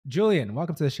Julian,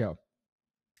 welcome to the show.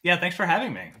 Yeah, thanks for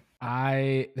having me.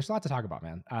 There's a lot to talk about,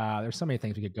 man. There's so many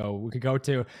things we could go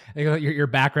to. Your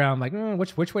background, like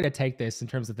which way to take this in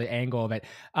terms of the angle of it.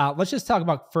 Let's just talk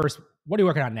about first. What are you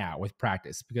working on now with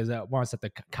practice? Because I want to set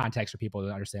the context for people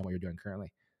to understand what you're doing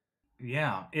currently.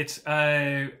 Yeah, it's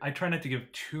I try not to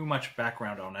give too much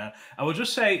background on that. I will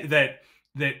just say that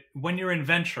when you're in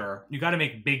venture, you got to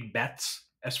make big bets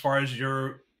as far as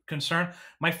you're concerned.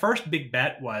 My first big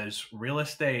bet was real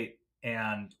estate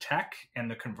and tech and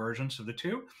the convergence of the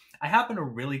two. I happen to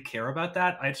really care about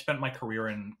that. I'd spent my career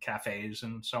in cafes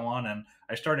and so on, and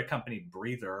I started a company,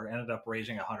 Breather, ended up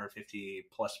raising 150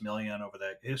 plus million over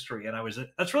the history, and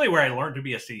that's really where I learned to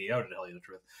be a CEO, to tell you the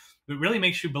truth. It really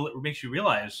makes you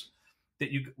realize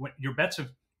that your bets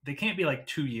they can't be like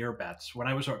 2 year bets. When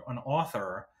I was an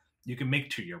author, you can make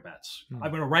 2 year bets.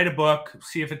 I'm going to write a book,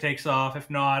 see if it takes off. If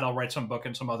not, I'll write some book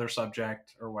in some other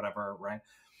subject or whatever. Right?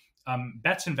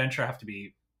 Bets in venture have to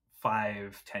be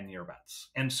 5-10 year bets.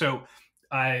 And so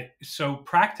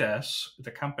Practice,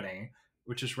 the company,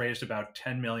 which has raised about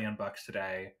 $10 million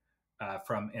today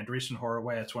from Andreessen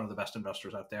Horowitz, one of the best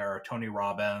investors out there, Tony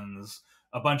Robbins,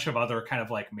 a bunch of other kind of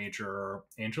like major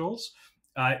angels,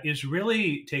 is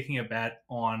really taking a bet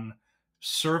on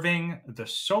serving the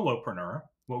solopreneur,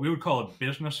 what we would call a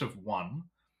business of one,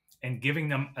 and giving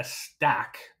them a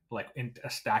stack, a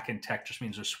stack in tech just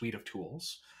means a suite of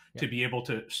tools to be able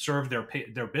to serve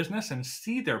their business and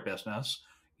see their business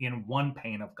in one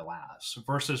pane of glass,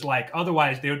 versus like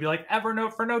otherwise they would be like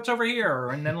Evernote for notes over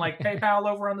here, and then like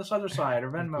PayPal over on this other side,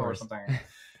 or Venmo or something.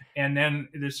 And then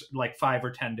there's like 5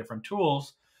 or 10 different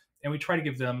tools, and we try to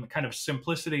give them kind of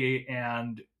simplicity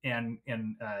and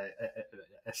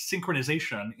a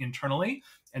synchronization internally,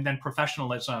 and then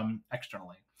professionalism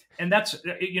externally. And that's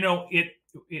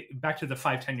back to the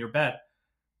 5-10 year bet,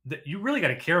 that you really got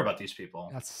to care about these people.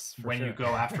 That's when sure. You go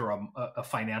after a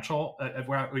financial,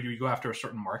 where you go after a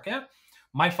certain market.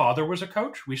 My father was a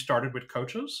coach. We started with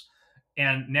coaches,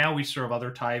 and now we serve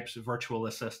other types of virtual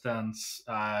assistants,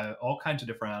 all kinds of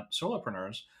different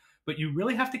solopreneurs. But you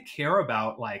really have to care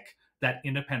about like that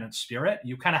independent spirit.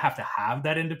 You kind of have to have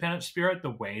that independent spirit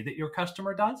the way that your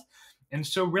customer does. And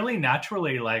so really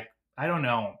naturally, like, I don't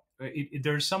know,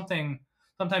 there's something,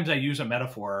 sometimes I use a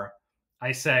metaphor.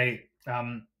 I say,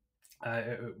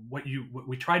 what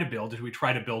we try to build is we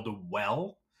try to build a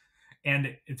well.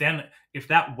 And then if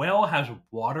that well has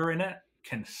water in it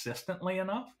consistently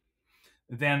enough,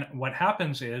 then what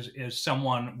happens is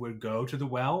someone would go to the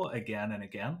well again and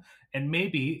again. And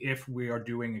maybe if we are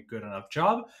doing a good enough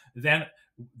job, then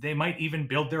they might even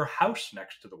build their house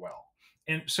next to the well.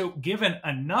 And so given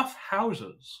enough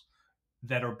houses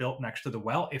that are built next to the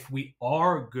well, if we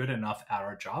are good enough at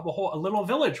our job, a little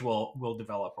village will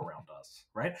develop around us,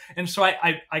 right? And so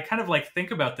I kind of like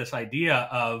think about this idea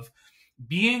of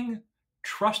being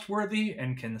trustworthy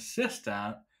and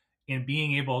consistent in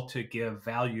being able to give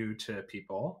value to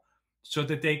people, so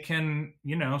that they can,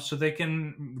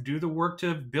 do the work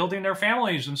to building their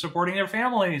families and supporting their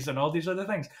families and all these other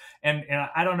things. And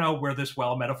I don't know where this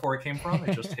well metaphor came from.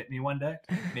 It just hit me one day,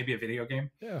 maybe a video game.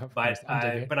 Yeah,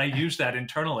 but I use that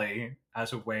internally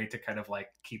as a way to kind of like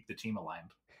keep the team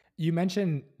aligned. You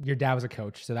mentioned your dad was a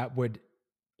coach, so that would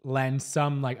lend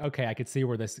some like, okay, I could see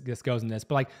where this goes in this.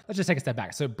 But like, let's just take a step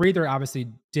back. So Breather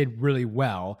obviously did really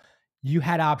well. You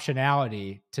had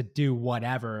optionality to do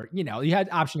whatever, you had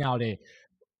optionality.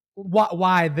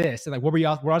 Why this? And like, what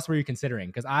else were you considering?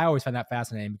 Because I always find that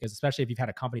fascinating, because especially if you've had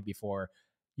a company before,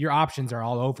 your options are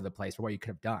all over the place for what you could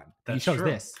have done. You That's chose true.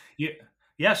 this.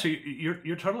 Yeah. So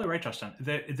you're totally right, Justin.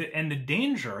 And the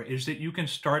danger is that you can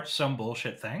start some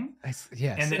bullshit thing,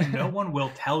 Yes. and that no one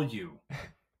will tell you.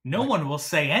 No Right. one will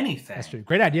say anything. That's true.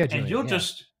 Great idea, Julian. And you'll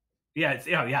just,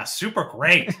 yeah, super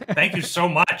great. Thank you so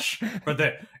much for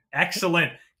the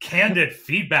excellent, candid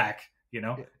feedback.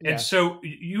 Yeah. And so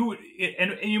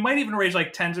you might even raise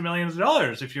like tens of millions of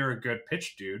dollars if you're a good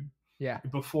pitch dude. Yeah.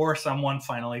 Before someone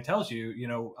finally tells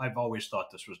you, I've always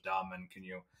thought this was dumb, and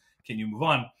can you move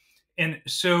on? And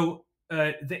so,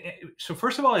 so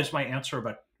first of all, is my answer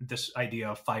about this idea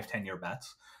of 5-10 year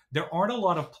bets. There aren't a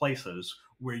lot of places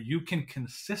where you can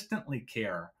consistently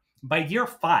care. By year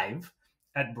 5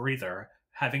 at Breather,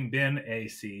 having been a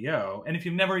CEO, and if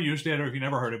you've never used it or if you've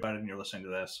never heard about it and you're listening to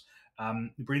this,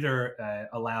 Breather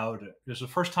it was the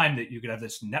first time that you could have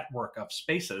this network of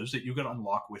spaces that you could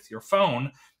unlock with your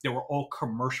phone. They were all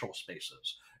commercial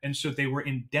spaces. And so they were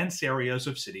in dense areas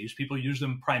of cities. People use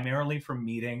them primarily for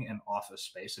meeting and office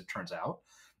space, it turns out.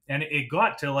 And it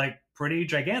got to like pretty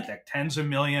gigantic, tens of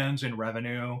millions in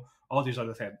revenue, all these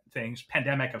other things.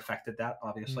 Pandemic affected that,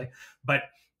 obviously. But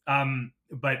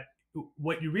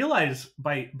what you realize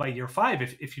by year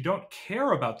 5, if you don't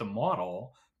care about the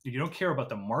model, if you don't care about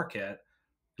the market,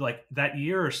 like that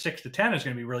year 6 to 10 is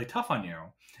going to be really tough on you.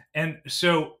 And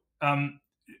so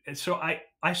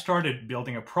I started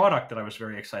building a product that I was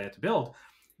very excited to build,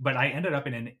 but I ended up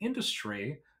in an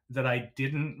industry that I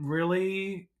didn't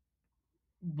really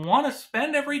want to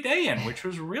spend every day in, which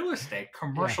was real estate, Yeah.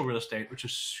 commercial real estate, which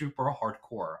is super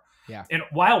hardcore. Yeah. And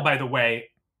while, by the way,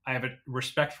 I have a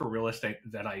respect for real estate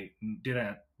that I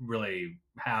didn't really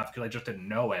have because I just didn't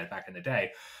know it back in the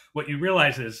day. What you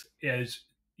realize is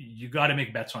you got to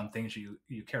make bets on things you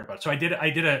care about. So I did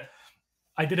a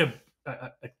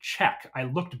check. I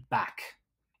looked back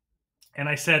and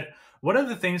I said, what are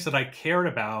the things that I cared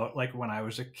about like when I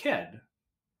was a kid?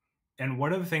 And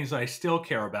what are the things that I still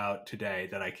care about today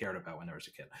that I cared about when I was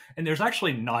a kid? And there's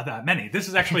actually not that many. This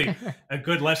is actually a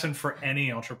good lesson for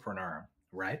any entrepreneur,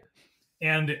 right?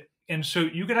 And and so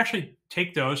you could actually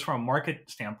take those from a market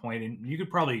standpoint, and you could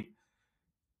probably,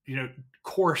 you know,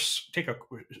 take a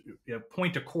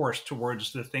point a course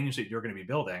towards the things that you're going to be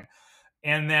building,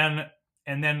 and then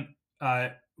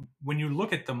when you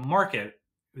look at the market,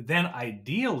 then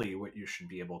ideally what you should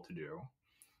be able to do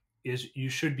is you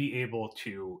should be able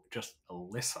to just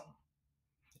listen.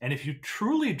 And if you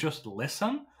truly just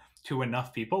listen to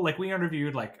enough people, like we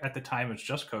interviewed, like at the time, it was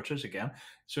just coaches again.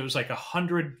 So it was like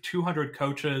 100, 200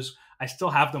 coaches. I still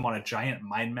have them on a giant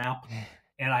mind map.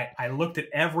 And I looked at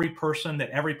every person that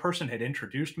every person had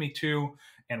introduced me to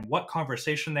and what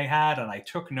conversation they had. And I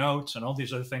took notes and all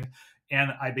these other things.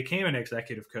 And I became an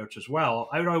executive coach as well.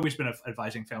 I'd always been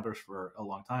advising founders for a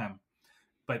long time.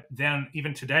 But then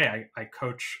even today, I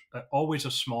coach always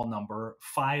a small number,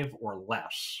 5 or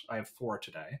less. I have 4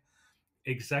 today.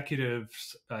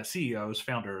 Executives, CEOs,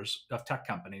 founders of tech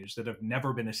companies that have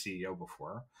never been a CEO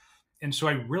before. And so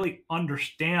I really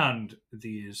understand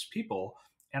these people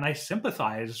and I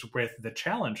sympathize with the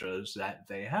challenges that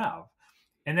they have.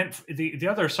 And then the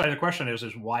other side of the question is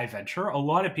why venture? A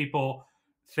lot of people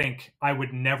think I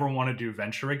would never want to do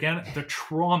venture again. The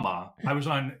trauma I was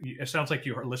on. It sounds like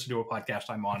you listened to a podcast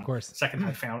I'm on. Of course. Second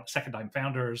Time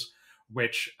Founders,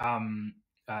 which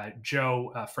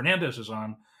Joe Fernandez is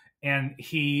on, and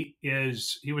he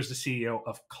was the CEO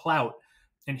of Clout,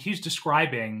 and he's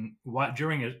describing what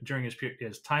during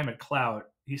his time at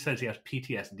Clout, he says he has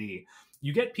PTSD.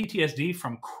 You get PTSD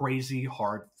from crazy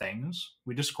hard things.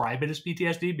 We describe it as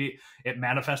PTSD. It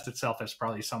manifests itself as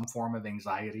probably some form of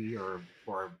anxiety or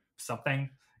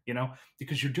something, you know,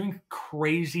 because you're doing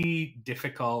crazy,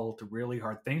 difficult, really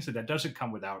hard things, and that doesn't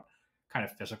come without kind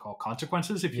of physical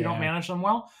consequences if you don't manage them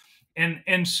well.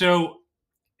 And so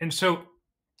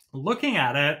looking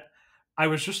at it, I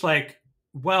was just like,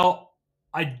 well,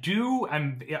 I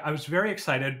was very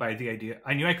excited by the idea.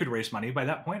 I knew I could raise money by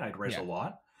that point. I'd raised a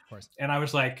lot. Of course. And I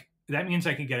was like, that means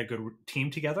I can get a good team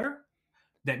together.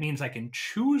 That means I can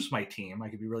choose my team. I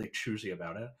could be really choosy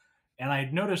about it. And I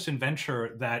noticed in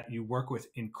venture that you work with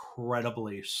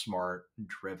incredibly smart,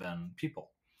 driven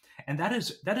people. And that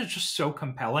is just so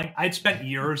compelling. I'd spent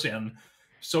years in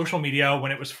social media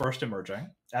when it was first emerging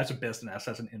as a business,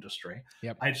 as an industry.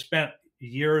 Yep. I'd spent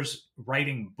years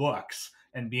writing books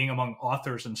and being among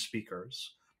authors and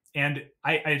speakers. And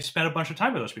I spent a bunch of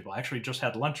time with those people. I actually just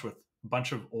had lunch with a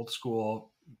bunch of old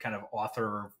school kind of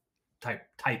author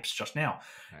types just now.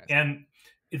 Nice. And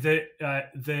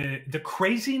the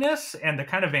craziness and the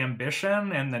kind of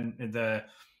ambition and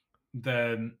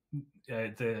the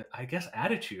I guess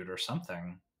attitude or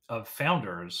something of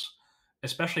founders,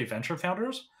 especially venture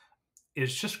founders,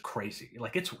 is just crazy.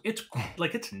 Like it's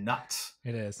like it's nuts.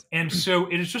 It is. And so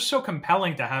it is just so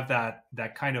compelling to have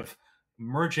that kind of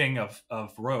merging of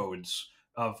roads.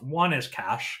 Of one is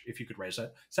cash, if you could raise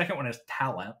it. Second one is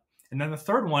talent. And then the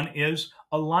third one is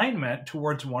alignment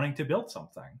towards wanting to build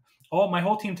something. My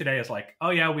whole team today is like,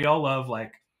 oh yeah, we all love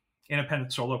like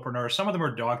independent solopreneurs. Some of them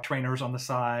are dog trainers on the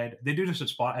side. They do this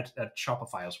at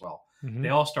Shopify as well. Mm-hmm. They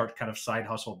all start kind of side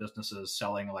hustle businesses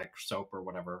selling like soap or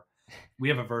whatever. We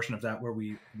have a version of that where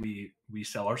we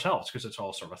sell ourselves because it's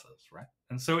all services, right?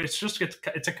 And so it's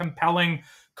a compelling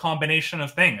combination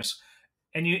of things.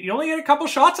 And you only get a couple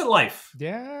shots at life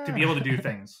to be able to do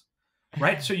things,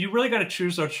 right? So you really got to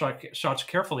choose those shots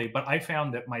carefully. But I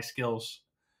found that my skills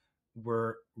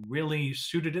were really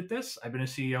suited at this. I've been a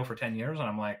CEO for 10 years and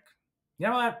I'm like, you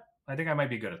know what? I think I might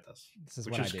be good at this,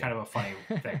 which is kind of a funny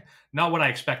thing. Not what I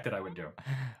expected I would do.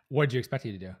 What did you expect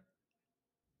you to do?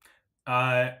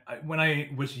 When I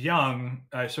was young,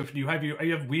 so if you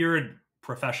have weird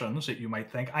professions that you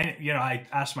might think. I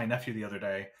asked my nephew the other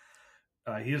day,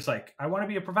 he was like, I want to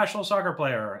be a professional soccer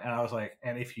player. And I was like,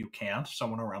 and if you can't,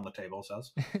 someone around the table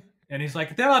says. And he's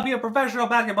like, then I'll be a professional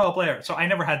basketball player. So I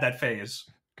never had that phase.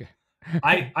 Okay.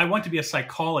 I want to be a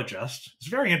psychologist. It's a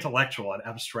very intellectual and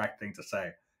abstract thing to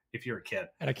say if you're a kid.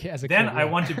 As a then kid, I yeah.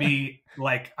 want to be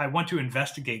like, I want to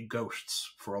investigate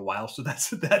ghosts for a while. So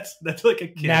that's like a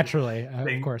kid Naturally,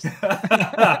 thing. of course.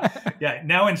 Yeah.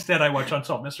 Now instead I watch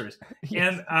Unsolved Mysteries.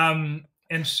 Yes.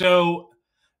 And so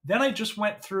then I just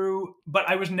went through, but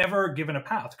I was never given a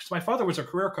path because my father was a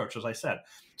career coach, as I said.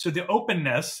 So the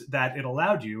openness that it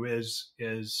allowed you is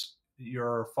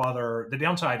your father. The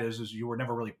downside is you were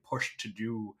never really pushed to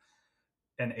do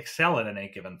and excel at any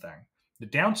given thing. The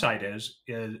downside is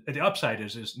the upside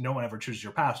is no one ever chooses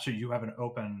your path, so you have an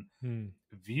open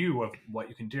view of what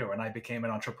you can do. And I became an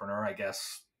entrepreneur, I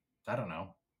guess. I don't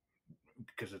know,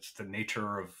 because it's the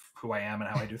nature of who I am and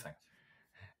how I do things.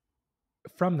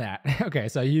 From that, okay,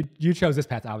 so you chose this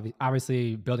path.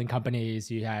 Obviously, building companies.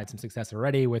 You had some success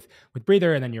already with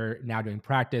Breather, and then you're now doing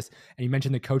practice. And you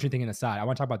mentioned the coaching thing on the side. I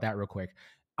want to talk about that real quick.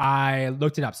 I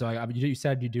looked it up. So you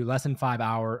said you do less than 5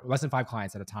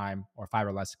 clients at a time, or 5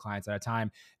 or less clients at a time,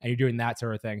 and you're doing that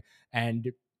sort of thing. And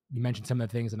you mentioned some of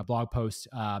the things in a blog post,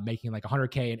 making like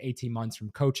 100K in 18 months from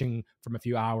coaching from a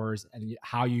few hours, and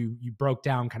how you broke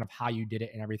down kind of how you did it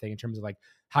and everything in terms of like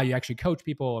how you actually coach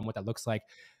people and what that looks like.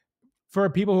 For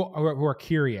people who are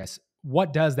curious,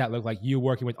 what does that look like? You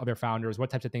working with other founders, what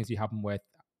types of things do you help them with?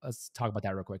 Let's talk about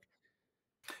that real quick.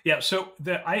 Yeah, so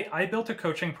I built a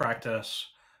coaching practice,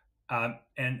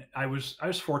 and I was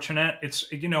fortunate. It's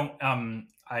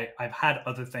I've had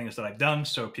other things that I've done,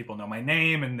 so people know my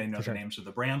name and they know the names of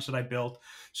the brands that I built.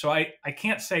 So I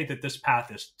can't say that this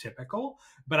path is typical,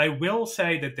 but I will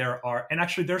say that there are, and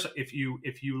actually there's, if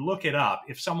you look it up,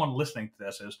 if someone listening to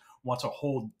this wants a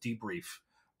whole debrief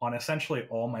on essentially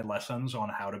all my lessons on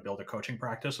how to build a coaching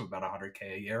practice of about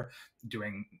 100K a year,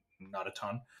 doing not a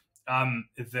ton.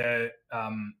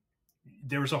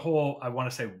 There's a whole, I want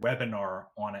to say, webinar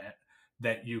on it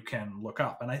that you can look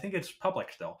up, and I think it's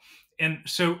public still. And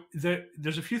so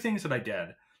there's a few things that I did.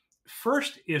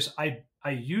 First is I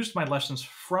used my lessons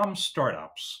from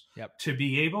startups to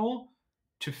be able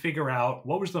to figure out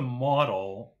what was the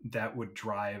model that would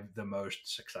drive the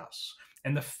most success.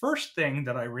 And the first thing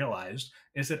that I realized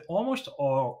is that almost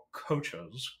all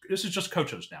coaches, this is just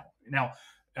coaches now,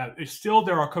 still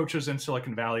there are coaches in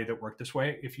Silicon Valley that work this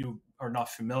way. If you are not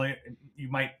familiar,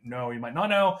 you might know, you might not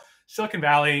know, Silicon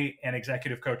Valley and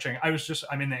executive coaching. I'm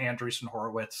in the Andreessen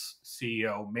Horowitz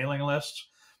CEO mailing list.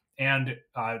 And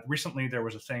recently there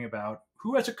was a thing about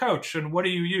who has a coach and what do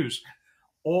you use?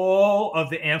 All of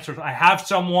the answers, I have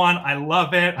someone, I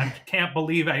love it, I can't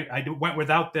believe I went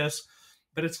without this.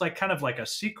 But it's like kind of like a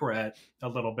secret a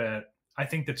little bit. I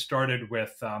think that started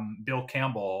with Bill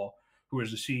Campbell, who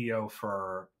was the CEO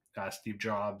for Steve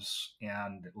Jobs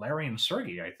and Larry and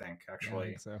Sergey, I think,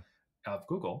 actually, of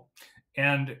Google.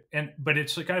 But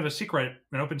it's kind of a secret,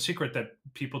 an open secret that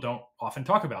people don't often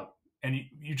talk about. And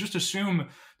you just assume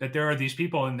that there are these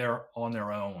people and they're on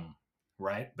their own,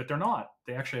 right? But they're not.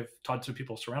 They actually have tons of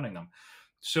people surrounding them.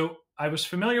 So I was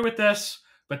familiar with this,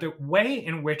 but the way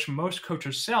in which most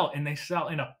coaches sell, and they sell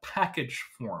in a package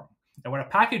form. And what a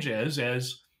package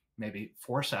is maybe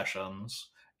 4 sessions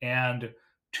and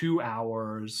 2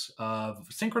 hours of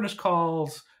synchronous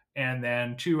calls, and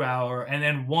then 2 hour, and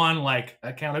then one like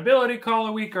accountability call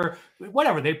a week or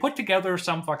whatever. They put together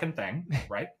some fucking thing,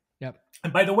 right? Yep.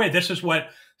 And by the way, this is what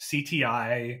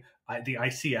CTI, the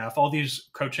ICF, all these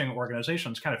coaching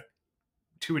organizations kind of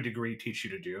to a degree teach you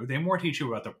to do. They more teach you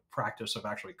about the practice of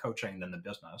actually coaching than the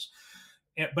business.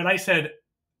 But I said,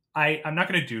 I'm not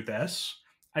going to do this.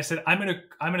 I said, I'm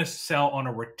going to sell on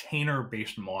a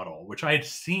retainer-based model, which I had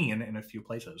seen in a few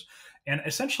places. And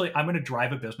essentially, I'm going to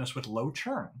drive a business with low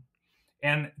churn.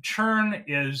 And churn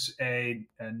is a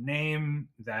name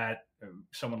that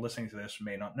someone listening to this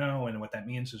may not know. And what that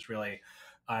means is really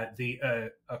a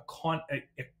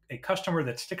customer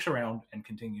that sticks around and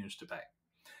continues to pay.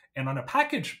 And on a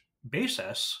package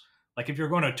basis, like if you're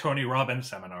going to a Tony Robbins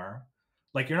seminar,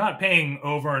 like you're not paying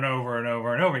over and over and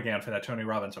over and over again for that Tony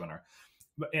Robbins seminar.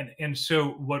 And so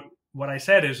what I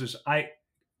said is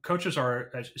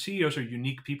CEOs are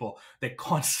unique people. They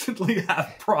constantly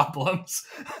have problems.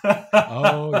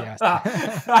 Oh yes.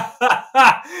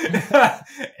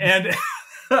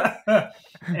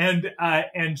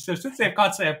 and so since they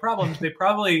constantly have problems, they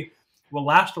probably will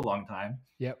last a long time.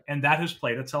 Yep. And that has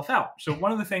played itself out. So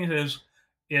one of the things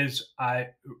is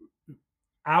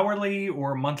hourly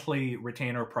or monthly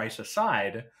retainer price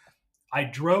aside, I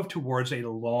drove towards a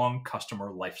long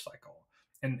customer life cycle.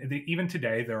 even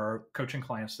today, there are coaching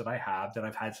clients that I have that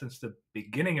I've had since the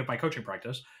beginning of my coaching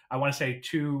practice. I want to say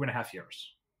 2.5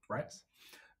 years, right? Nice.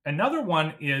 Another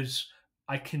one is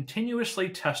I continuously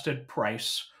tested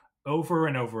price over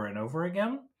and over and over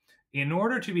again in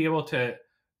order to be able to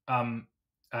um,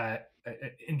 uh,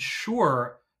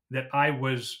 ensure that I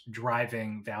was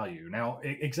driving value. Now,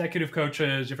 executive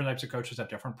coaches, different types of coaches have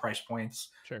different price points.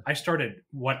 Sure. I started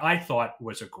what I thought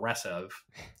was aggressive,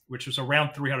 which was around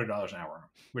 $300 an hour,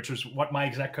 which was what my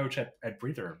exec coach at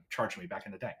Breather charged me back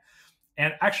in the day.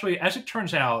 And actually, as it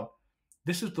turns out,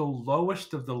 this is the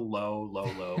lowest of the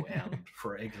low end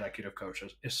for executive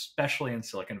coaches, especially in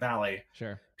Silicon Valley.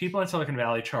 Sure. People in Silicon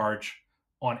Valley charge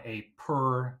on a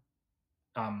per,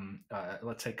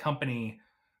 let's say, company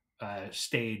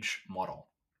stage model.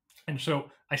 And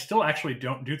so I still actually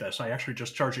don't do this. I actually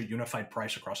just charge a unified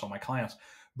price across all my clients.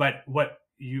 But what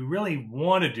you really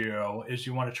want to do is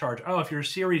you want to charge, oh, if you're a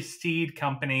Series Seed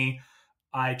company,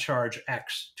 I charge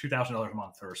X, $2,000 a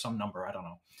month or some number, I don't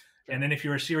know. Sure. And then if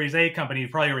you're a Series A company, you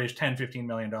probably raise $10, $15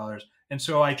 million. And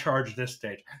so I charge this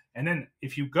stage. And then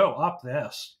if you go up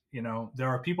this, there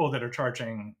are people that are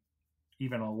charging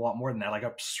even a lot more than that, like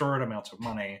absurd amounts of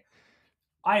money.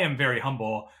 I am very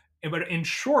humble. But in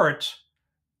short,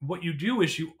 what you do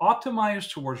is you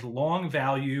optimize towards long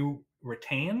value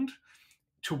retained,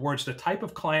 towards the type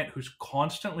of client who's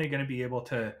constantly going to be able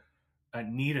to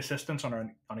need assistance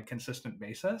on a consistent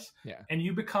basis. Yeah. And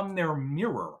you become their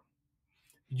mirror.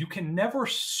 You can never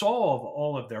solve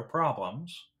all of their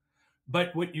problems,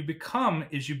 but what you become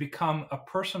is you become a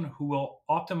person who will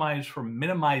optimize for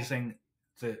minimizing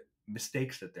the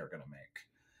mistakes that they're going to make.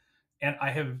 And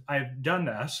I've done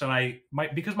this, and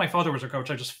because my father was a coach,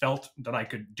 I just felt that I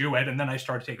could do it, and then I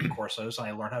started taking courses, and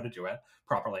I learned how to do it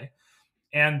properly.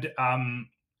 And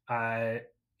I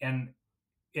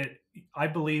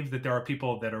believe that there are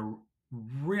people that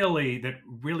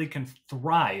really can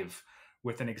thrive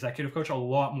with an executive coach a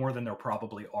lot more than there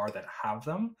probably are that have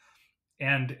them.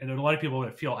 And there are a lot of people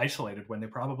that feel isolated when they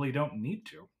probably don't need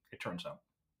to, it turns out.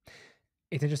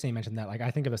 It's interesting you mentioned that. Like, I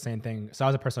think of the same thing. So I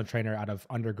was a personal trainer out of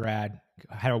undergrad,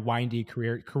 had a windy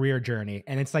career journey.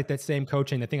 And it's like that same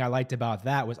coaching. The thing I liked about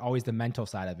that was always the mental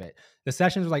side of it. The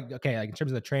sessions were like, okay, like in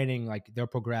terms of the training, like they'll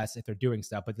progress if they're doing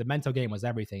stuff, but the mental game was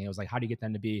everything. It was like, how do you get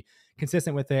them to be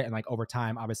consistent with it? And like over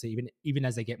time, obviously, even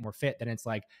as they get more fit, then it's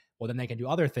like, well, then they can do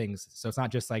other things. So it's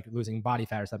not just like losing body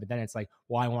fat or something. Then it's like,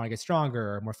 well, I want to get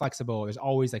stronger or more flexible. There's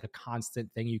always like a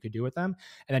constant thing you could do with them.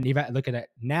 And then even look at it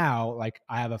now, like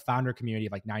I have a founder community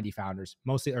of like 90 founders,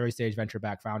 mostly early stage venture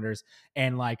backed founders.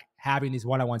 And like having these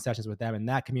one-on-one sessions with them in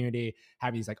that community,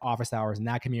 having these like office hours in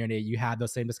that community, you have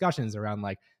those same discussions around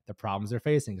like the problems they're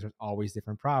facing. There's always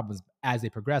different problems. As they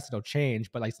progress, it'll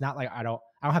change, but like, it's not like I don't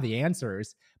have the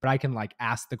answers, but I can like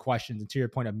ask the questions. And to your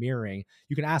point of mirroring,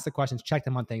 you can ask the questions, check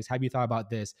them on things. Have you thought about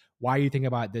this? Why are you thinking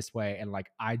about it this way? And like,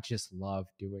 I just love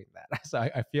doing that. So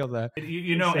I feel and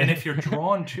if you're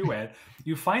drawn to it,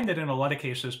 you find that in a lot of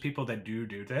cases, people that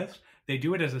do this, they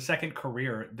do it as a second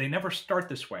career. They never start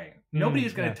this way. Nobody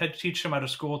is going to teach them out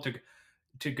of school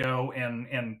to go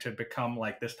and to become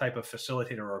like this type of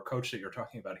facilitator or coach that you're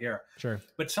talking about here. Sure.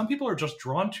 But some people are just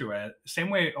drawn to it. Same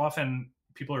way often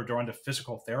people are drawn to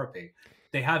physical therapy.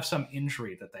 They have some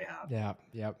injury that they have. Yeah.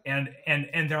 Yep.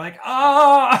 And they're like,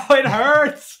 oh, it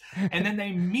hurts. And then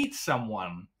they meet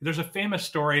someone. There's a famous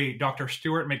story. Dr.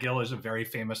 Stuart McGill is a very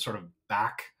famous sort of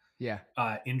back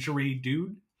injury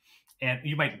dude. And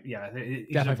you might, he's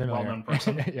definitely a well-known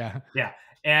person. Yeah.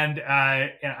 And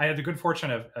I had the good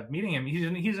fortune of meeting him.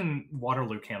 He's in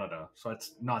Waterloo, Canada, so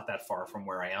it's not that far from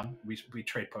where I am. We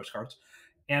trade postcards,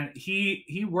 and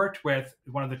he worked with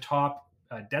one of the top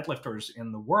deadlifters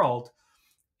in the world,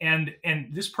 and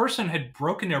this person had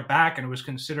broken their back and it was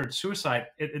considered suicide.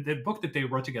 The book that they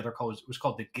wrote together was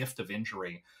called The Gift of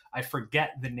Injury. I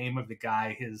forget the name of the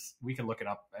guy. We can look it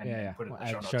up and put it in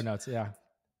the show notes.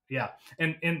 Yeah.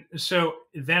 And so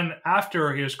then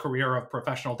after his career of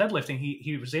professional deadlifting,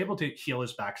 he was able to heal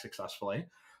his back successfully.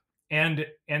 And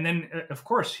then of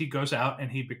course he goes out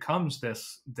and he becomes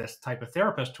this type of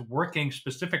therapist working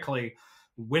specifically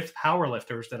with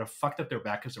powerlifters that have fucked up their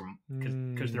back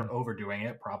because they're overdoing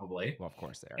it probably. Well, of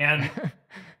course they are.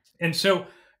 And so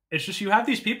it's just, you have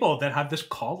these people that have this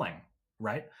calling,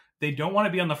 right? They don't want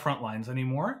to be on the front lines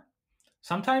anymore.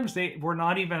 Sometimes we're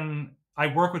not even, I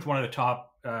work with one of the top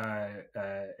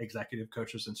executive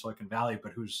coaches in Silicon Valley,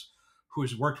 but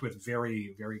who's worked with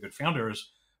very, very good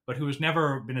founders, but who has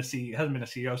never been hasn't been a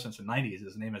CEO since the 90s.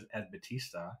 His name is Ed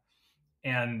Batista.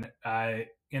 And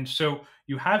so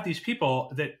you have these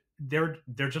people that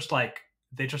they're just like,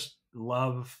 they just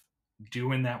love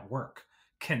doing that work.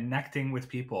 connecting with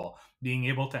people, being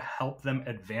able to help them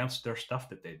advance their stuff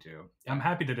that they do. I'm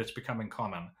happy that it's becoming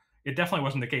common. It definitely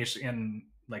wasn't the case in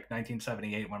like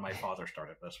 1978 when my father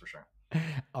started this, for sure.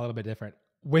 A little bit different.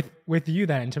 With you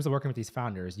then, in terms of working with these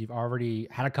founders, you've already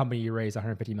had a company you raised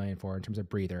 150 million for in terms of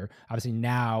Breather. Obviously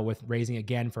now with raising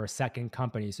again for a second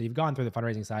company, so you've gone through the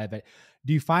fundraising side of it.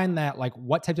 Do you find that, like,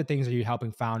 what types of things are you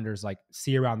helping founders like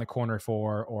see around the corner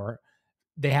for, or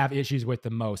they have issues with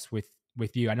the most with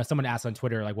you? I know someone asked on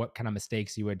Twitter like what kind of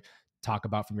mistakes you would talk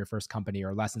about from your first company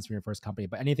or lessons from your first company,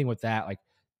 but anything with that, like,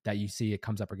 that you see it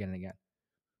comes up again and again.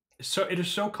 So it is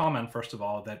so common, first of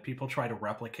all, that people try to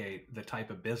replicate the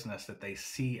type of business that they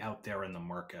see out there in the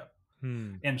market.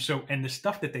 Hmm. And the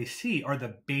stuff that they see are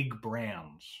the big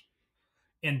brands.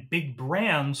 And big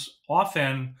brands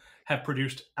often have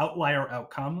produced outlier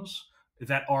outcomes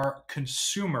that are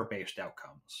consumer based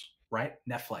outcomes, right?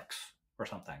 Netflix or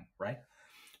something, right?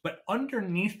 But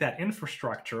underneath that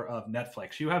infrastructure of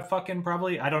Netflix, you have fucking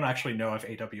probably, I don't actually know if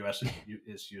AWS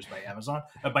is used by Amazon,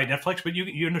 by Netflix, but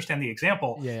you understand the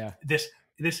example. Yeah. This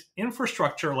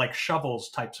infrastructure, like shovels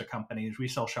types of companies, we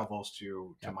sell shovels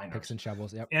to miners. Picks and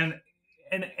shovels. Yep. And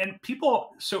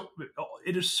people, so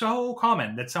it is so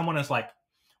common that someone is like,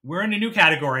 we're in a new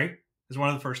category, is one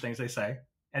of the first things they say.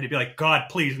 And they'd be like, God,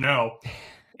 please no.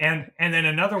 And then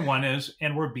another one is,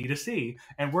 and we're B2C,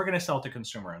 and we're going to sell to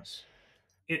consumers.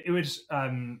 It was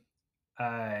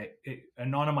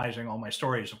anonymizing all my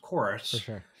stories, of course, For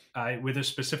sure. with a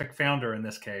specific founder in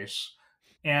this case.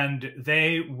 And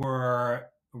they were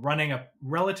running a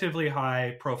relatively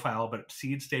high profile but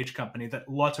seed stage company that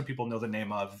lots of people know the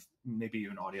name of, maybe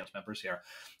even audience members here.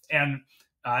 And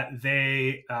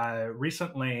they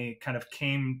recently kind of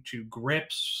came to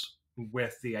grips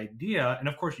with the idea, and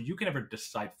of course you can never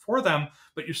decide for them,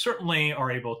 but you certainly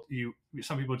are able to,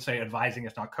 some people would say advising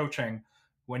is not coaching.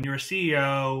 When you're a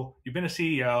CEO, you've been a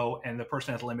CEO, and the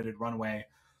person has limited runway,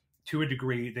 to a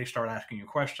degree, they start asking you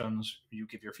questions, you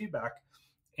give your feedback.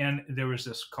 And there was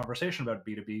this conversation about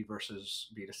B2B versus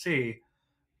B2C.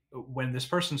 When this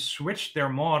person switched their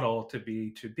model to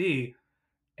B2B,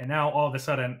 and now all of a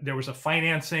sudden there was a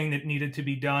financing that needed to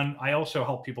be done. I also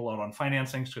help people out on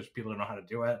financings because people don't know how to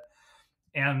do it.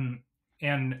 And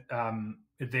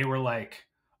they were like,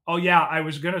 oh yeah, I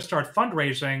was going to start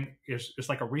fundraising. It's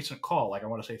like a recent call, like I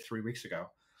want to say 3 weeks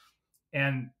ago.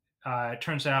 And it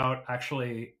turns out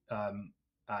actually, I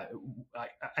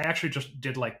actually just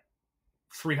did like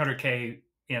 300K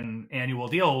in annual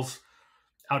deals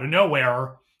out of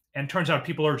nowhere. And turns out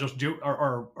people are just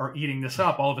are eating this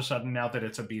up all of a sudden now that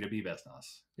it's a B2B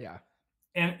business. Yeah.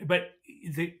 But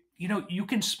you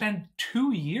can spend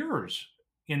 2 years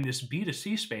in this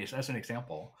B2C space, as an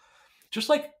example, just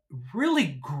like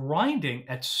really grinding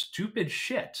at stupid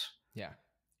shit. Yeah.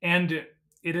 And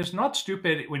it is not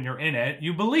stupid when you're in it.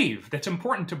 You believe. That's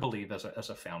important to believe as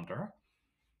a founder.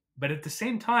 But at the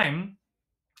same time,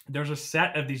 there's a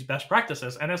set of these best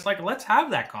practices. And it's like, let's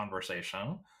have that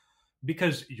conversation,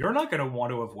 because you're not going to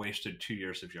want to have wasted 2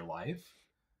 years of your life.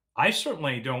 I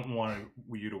certainly don't want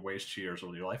you to waste 2 years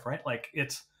of your life, right? Like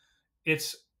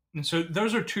and so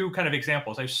those are two kind of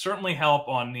examples. I certainly help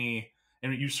on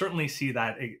and you certainly see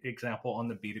that example on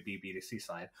the B2B, B2C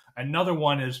side. Another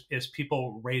one is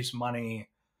people raise money,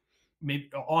 maybe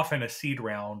often a seed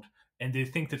round, and they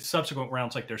think that subsequent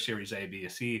rounds like their Series A, B,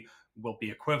 C will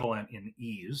be equivalent in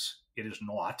ease. It is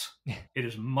not. It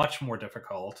is much more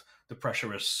difficult. The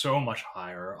pressure is so much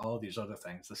higher. All of these other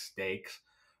things, the stakes,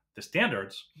 the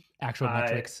standards, actual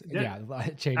metrics. Yeah,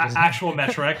 it changes. Actual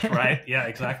metrics, right? Yeah,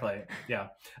 exactly. Yeah,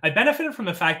 I benefited from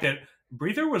the fact that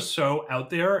Breather was so out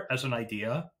there as an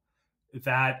idea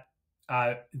that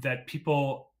that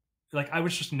people, like, I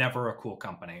was just never a cool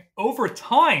company. Over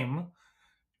time,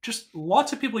 just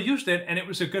lots of people used it, and it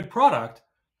was a good product.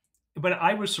 But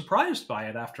I was surprised by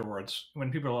it afterwards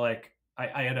when people were like,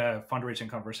 I had a fundraising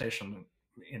conversation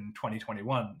in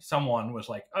 2021. Someone was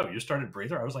like, oh, you started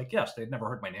Breather? I was like, yes. They'd never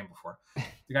heard my name before.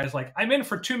 The guy's like, I'm in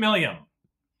for 2 million.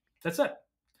 That's it.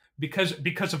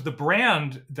 Because of the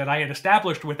brand that I had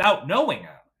established without knowing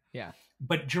it. Yeah.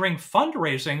 But during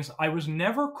fundraisings, I was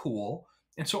never cool.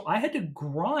 And so I had to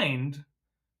grind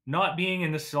not being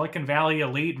in the Silicon Valley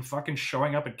elite and fucking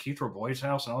showing up at Keith Rabois'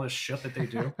 house and all this shit that they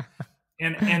do.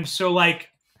 And so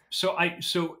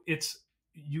it's,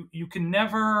 you can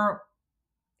never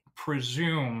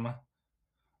presume,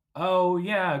 oh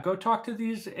yeah, go talk to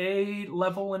these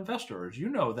A-level investors. You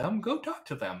know them, go talk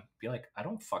to them. Be like, I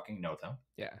don't fucking know them.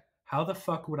 Yeah. How the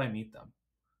fuck would I meet them?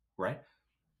 Right?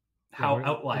 How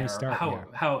outlier?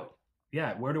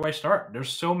 Where do I start?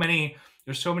 There's so many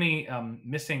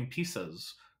missing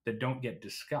pieces that don't get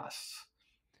discussed.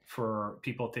 for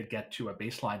people to get to a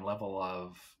baseline level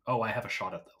of, oh, I have a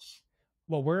shot at this?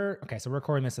 Well, we're okay. So we're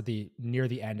recording this at the near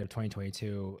the end of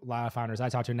 2022. A lot of founders I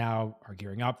talk to now are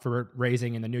gearing up for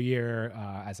raising in the new year,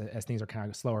 as things are kind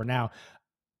of slower now.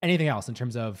 Anything else in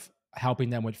terms of helping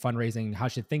them with fundraising? How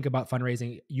should they think about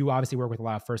fundraising? You obviously work with a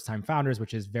lot of first time founders,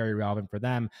 which is very relevant for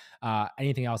them.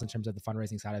 Anything else in terms of the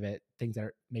fundraising side of it? Things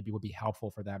that maybe would be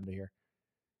helpful for them to hear.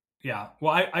 Yeah.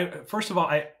 Well, I first of all,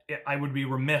 I would be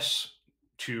remiss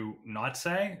to not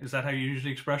say. Is that how you use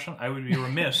the expression? I would be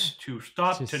remiss to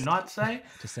stop to Just not say.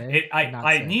 to say, It, but not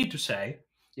I say. need to say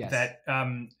Yes, that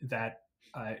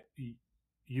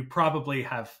you probably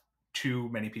have too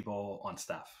many people on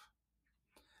staff,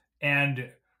 and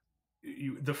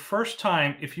the first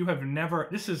time, if you have never,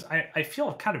 this is, I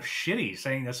feel kind of shitty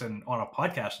saying this on a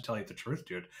podcast, to tell you the truth,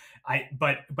 dude.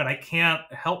 But I can't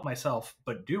help myself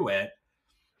but do it.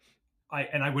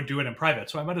 I would do it in private,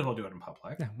 so I might as well do it in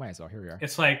public. yeah, might as well. Here we are.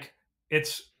 It's like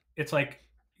it's like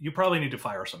you probably need to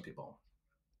fire some people.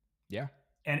 Yeah,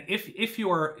 And if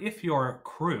your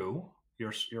crew,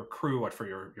 your crew for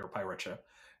your pirate ship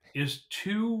is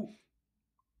too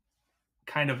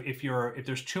kind of, if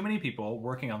there's too many people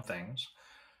working on things,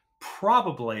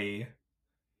 probably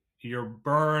your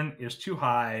burn is too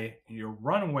high, your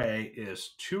runway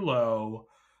is too low,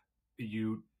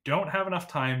 you don't have enough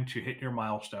time to hit your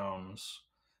milestones,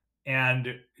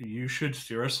 and you should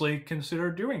seriously consider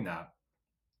doing that.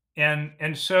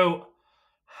 And so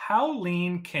how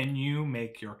lean can you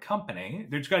make your company?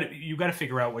 You got to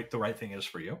figure out what the right thing is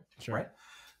for you, sure. right?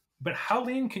 But how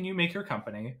lean can you make your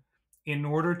company in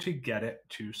order to get it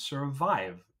to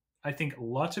survive? I think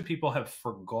lots of people have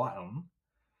forgotten.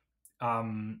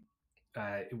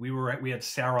 We had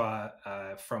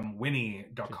Sarah from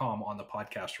Winnie.com on the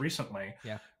podcast recently.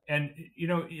 Yeah. And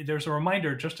there's a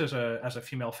reminder, just as a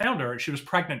female founder, she was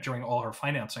pregnant during all her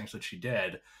financings that she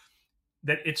did,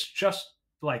 that it's just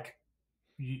like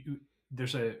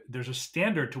there's a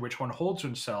standard to which one holds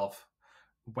oneself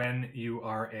when you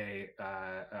are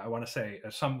I want to say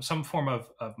some form of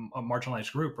a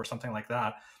marginalized group or something like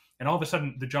that, and all of a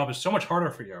sudden the job is so much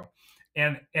harder for you,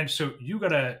 and so you got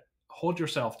to hold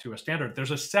yourself to a standard.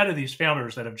 There's a set of these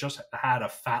founders that have just had a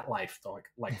fat life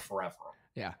like forever.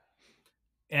 Yeah.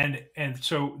 And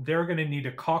so they're going to need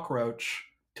a cockroach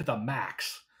to the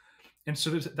max. And so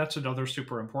that's another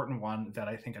super important one that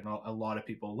I think a lot of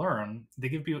people learn. They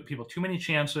give people too many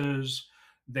chances.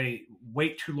 They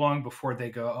wait too long before they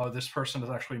go, oh, this person is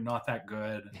actually not that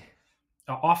good.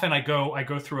 Often I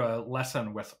go through a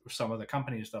lesson with some of the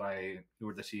companies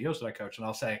or the CEOs that I coach, and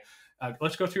I'll say,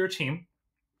 let's go through your team.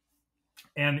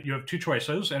 And you have two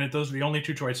choices, and those are the only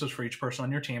two choices for each person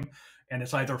on your team. And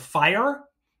it's either fire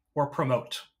or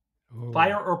promote. Ooh.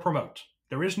 Fire or promote.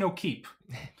 There is no keep.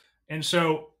 And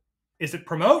so, is it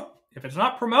promote? If it's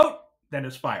not promote, then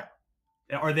it's fire.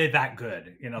 Are they that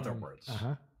good, in other words?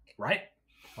 Right?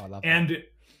 Oh, I love that.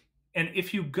 And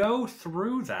if you go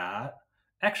through that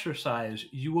exercise,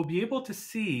 you will be able to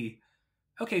see,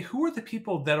 okay, who are the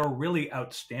people that are really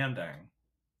outstanding?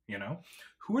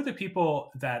 Who are the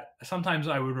people that sometimes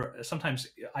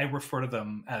I refer to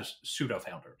them as pseudo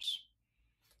founders.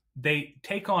 They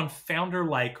take on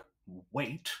founder-like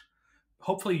weight.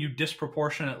 Hopefully you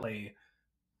disproportionately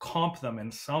comp them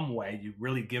in some way. You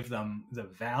really give them the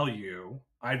value.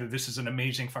 Either this is an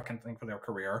amazing fucking thing for their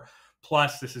career,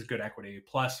 plus this is good equity,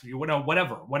 plus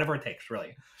whatever it takes,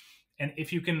 really. And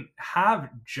if you can have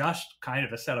just kind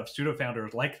of a set of pseudo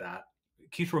founders like that,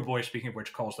 Keith Rabois, speaking of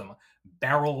which, calls them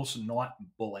barrels, not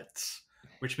bullets,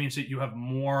 which means that you have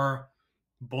more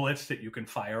bullets that you can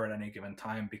fire at any given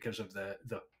time because of the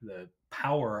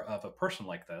power of a person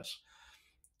like this,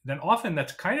 then often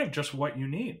that's kind of just what you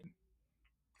need,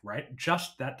 right?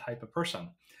 Just that type of person.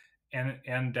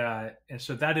 And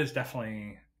so that is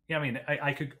definitely, yeah, I mean,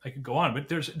 I could go on, but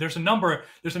there's a number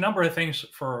of things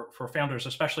for founders,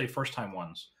 especially first time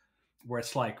ones, where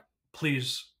it's like,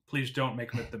 please don't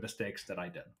make the mistakes that I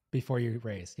did before you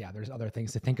raise. Yeah, there's other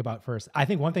things to think about first. I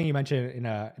think one thing you mentioned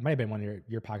it might have been one of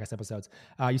your podcast episodes.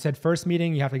 You said first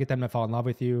meeting, you have to get them to fall in love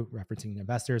with you, referencing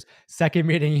investors. Second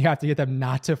meeting, you have to get them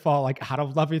not to fall out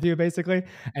of love with you, basically.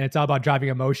 And it's all about driving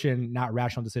emotion, not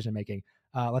rational decision making.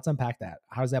 Let's unpack that.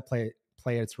 How does that play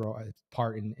its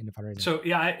part in the fundraising? So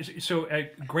yeah,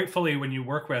 gratefully, when you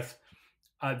work with,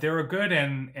 there are good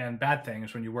and bad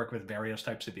things when you work with various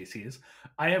types of VCs.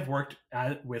 I have worked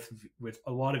with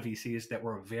a lot of VCs that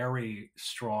were very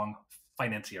strong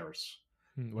financiers.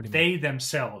 They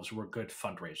themselves were good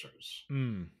fundraisers.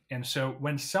 And so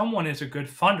when someone is a good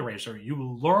fundraiser, you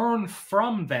learn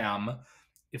from them.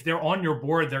 If they're on your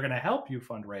board, they're going to help you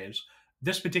fundraise.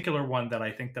 this particular one that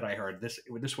I think that I heard,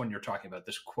 this one you're talking about,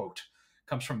 this quote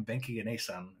comes from Venki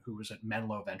Ganesan, who was at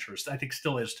Menlo Ventures. I think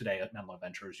still is today at Menlo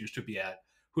Ventures. Used to be at,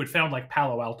 who had found like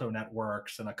Palo Alto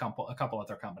Networks and a couple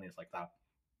other companies like that.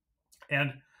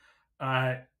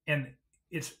 And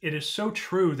it is so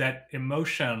true that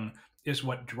emotion is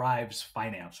what drives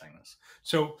financings.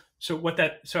 So what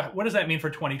does that mean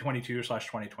for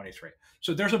 2022/2023?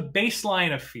 So there's a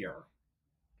baseline of fear,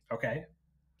 okay,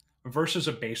 versus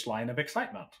a baseline of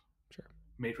excitement, Sure.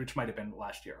 which might have been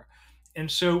last year. And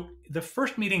so the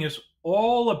first meeting is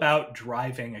all about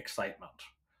driving excitement.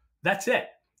 That's it.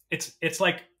 It's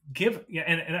like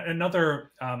and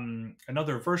another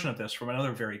version of this from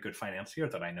another very good financier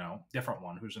that I know, different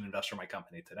one, who's an investor in my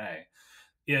company today,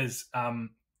 is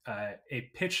a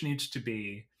pitch needs to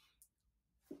be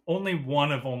only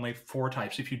one of only 4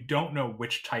 types. If you don't know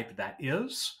which type that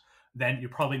is, then you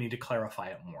probably need to clarify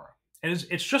it more. And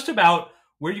it's just about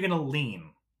where you're going to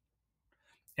lean.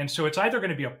 And so it's either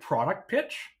going to be a product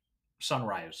pitch,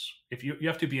 Sunrise. If you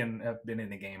have to have been in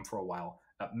the game for a while,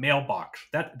 Mailbox.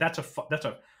 That's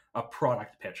a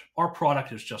product pitch. Our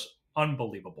product is just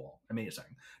unbelievable, amazing.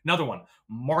 Another one,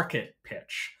 market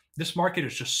pitch. This market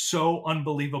is just so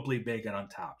unbelievably big and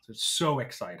untapped. It's so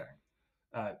exciting.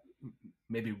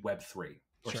 Maybe Web3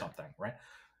 or something, right?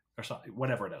 Or something,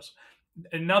 whatever it is.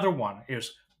 Another one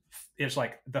is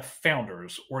like the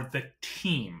founders or the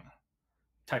team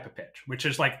type of pitch, which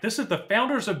is like, this is the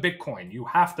founders of Bitcoin. You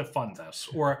have to fund this.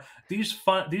 Or these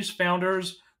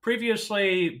founders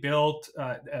previously built,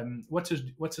 what's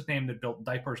his name that built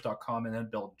diapers.com and then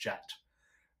built Jet,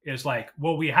 is like,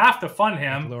 well, we have to fund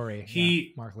him.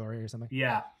 Mark Lowry or something.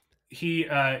 Yeah. He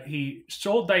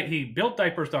built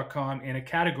diapers.com in a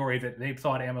category that they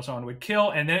thought Amazon would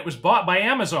kill, and then it was bought by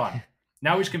Amazon.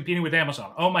 Now he's competing with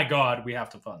Amazon. Oh my God, we have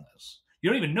to fund this. You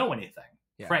don't even know anything.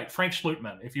 Yeah. Frank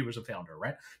Schlutman, if he was a founder,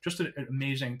 right? Just an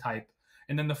amazing type.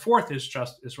 And then the fourth is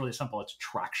really simple. It's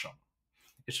traction.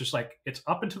 It's just like, it's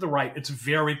up and to the right. It's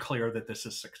very clear that this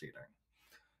is succeeding.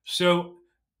 So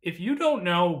if you don't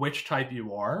know which type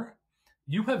you are,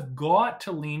 you have got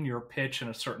to lean your pitch in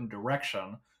a certain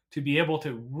direction to be able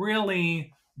to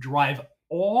really drive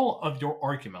all of your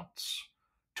arguments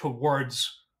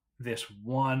towards this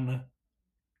one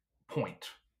point,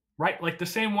 right? Like the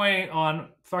same way on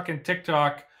fucking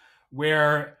TikTok,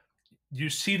 where you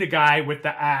see the guy with the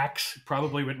axe,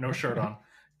 probably with no shirt on,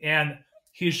 and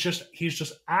he's just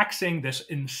axing this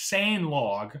insane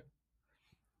log,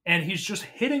 and he's just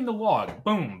hitting the log,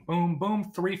 boom, boom,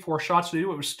 boom, 3-4 shots. They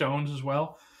do it with stones as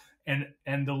well, and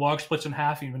the log splits in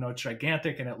half, even though it's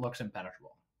gigantic and it looks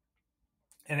impenetrable.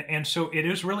 And so it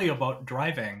is really about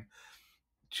driving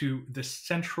to the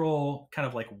central kind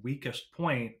of like weakest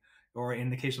point, or in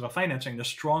the case of a financing, the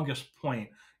strongest point,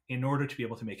 in order to be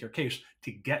able to make your case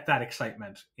to get that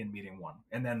excitement in meeting one.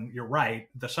 And then you're right,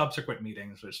 the subsequent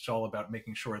meetings, it's all about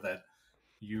making sure that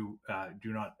you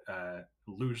do not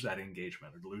lose that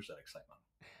engagement or lose that excitement.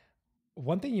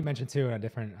 One thing you mentioned too, in a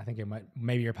different, I think it might,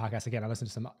 maybe your podcast again, I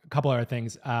listened to a couple other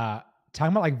things,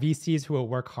 talking about like VCs who will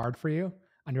work hard for you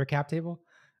on your cap table.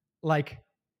 Like,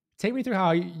 take me through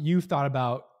how you've thought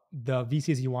about the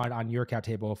VCs you want on your cap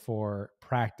table for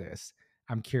practice.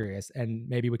 I'm curious, and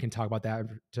maybe we can talk about that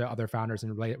to other founders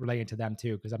and relating to them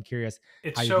too, because I'm curious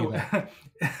how you view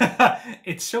that.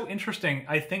 It's so interesting.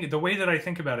 I think the way that I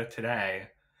think about it today,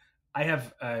 I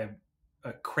have a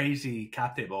crazy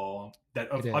cap table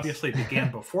that obviously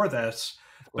began before this,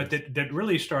 but that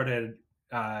really started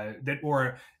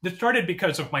that started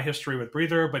because of my history with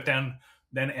Breather, but then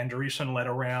Andreessen led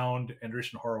around.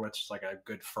 Andreessen Horowitz is like a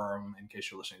good firm. In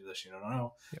case you're listening to this, you don't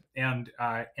know. Yep.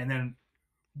 And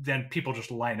then people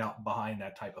just line up behind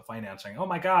that type of financing. Oh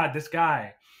my God, this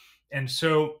guy. And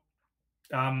so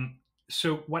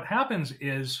what happens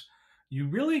is you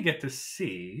really get to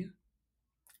see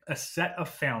a set of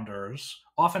founders,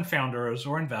 often founders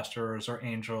or investors or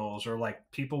angels or like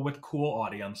people with cool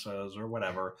audiences or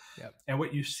whatever. Yep. And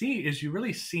what you see is you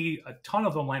really see a ton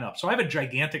of them line up. So I have a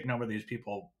gigantic number of these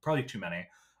people, probably too many,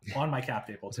 on my cap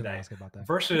table today.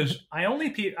 Versus I only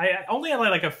had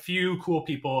like a few cool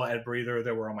people at Breather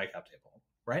that were on my cap table,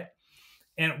 right?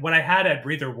 And what I had at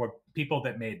Breather were people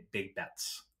that made big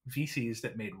bets, VCs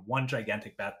that made one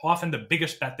gigantic bet, often the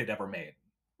biggest bet they'd ever made,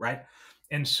 right?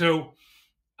 And so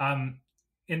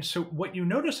what you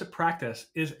notice at practice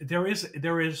is there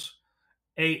is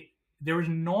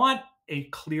not a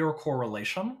clear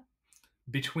correlation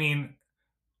between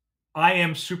I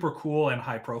am super cool and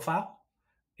high profile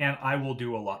and I will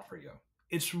do a lot for you.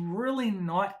 It's really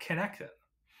not connected.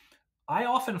 I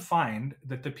often find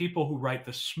that the people who write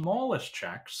the smallest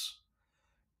checks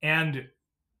and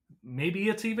maybe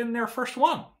it's even their first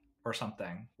one or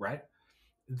something, right?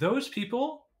 Those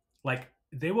people, like,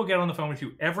 they will get on the phone with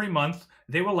you every month.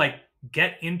 They will like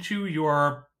get into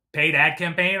your paid ad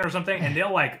campaign or something, and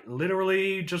they'll like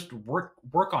literally just work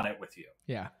on it with you.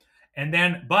 Yeah. And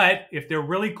then, but if they're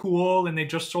really cool and they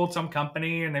just sold some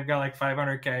company and they've got like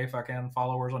 500K fucking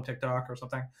followers on TikTok or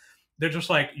something, they're just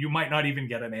like, you might not even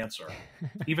get an answer.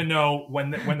 Even though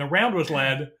when the round was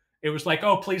led, it was like,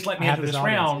 oh, please let me into this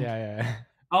round. Yeah.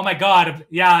 Oh my God.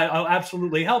 Yeah, I'll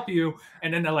absolutely help you.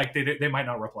 And then they're like, they might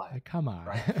not reply. Like, come on.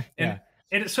 Right. Yeah.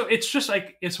 And so it's just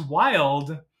like, it's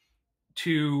wild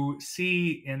to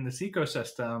see in this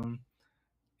ecosystem.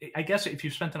 I guess if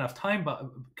you spent enough time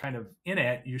kind of in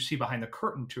it, you see behind the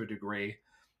curtain to a degree.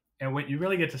 And what you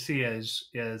really get to see is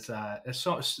there's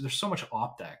so much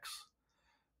optics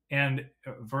and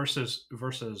versus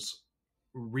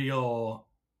real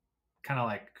kind of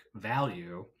like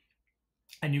value,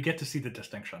 and you get to see the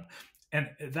distinction. And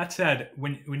that said,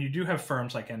 when you do have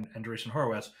firms like Andreessen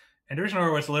Horowitz, Andreessen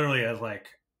Horowitz literally has like,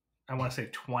 I want to say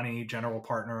 20 general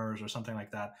partners or something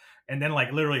like that, and then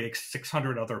like literally like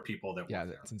 600 other people that work there.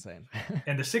 That's insane.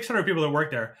 And the 600 people that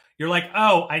work there, you're like,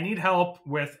 oh, I need help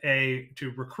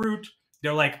to recruit.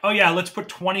 They're like, oh yeah, let's put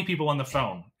 20 people on the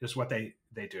phone is what they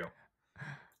do.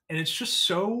 And it's just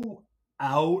so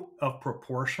out of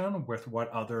proportion with what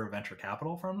other venture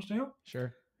capital firms do.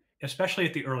 Sure. Especially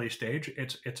at the early stage,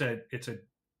 it's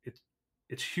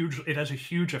huge. It has a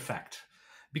huge effect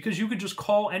because you could just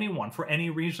call anyone for any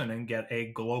reason and get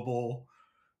a global,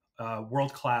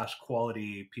 world-class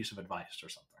quality piece of advice or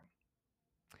something.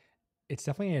 It's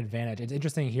definitely an advantage. It's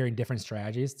interesting hearing different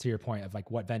strategies to your point of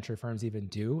like what venture firms even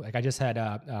do. Like I just had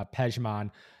Pejman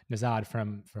Nazad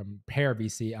from Pear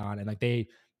VC on, and like they,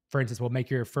 for instance, will make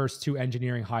your first 2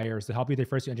 engineering hires to help you with your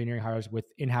first 2 engineering hires with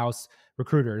in-house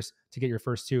recruiters to get your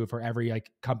first 2 for every like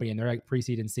company, and they're like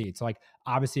pre-seed and seed. So like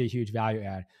obviously a huge value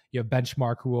add. You have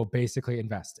Benchmark who will basically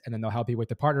invest, and then they'll help you with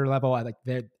the partner level, like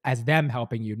as them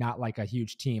helping you, not like a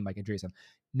huge team like Andreessen.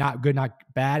 Not good, not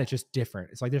bad. It's just different.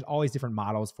 It's like there's all these different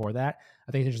models for that.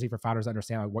 I think it's interesting for founders to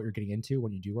understand like what you're getting into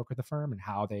when you do work with a firm and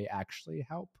how they actually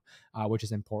help, which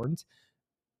is important.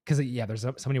 Because yeah, there's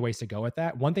so many ways to go with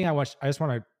that. One thing I just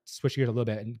want to switch gears a little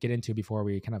bit and get into before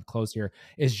we kind of close here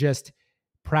is just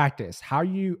practice. How are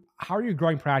you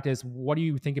growing practice? What do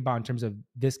you think about in terms of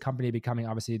this company becoming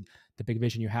obviously the big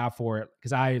vision you have for it?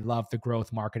 Because I love the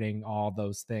growth, marketing, all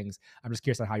those things. I'm just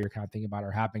curious on how you're kind of thinking about it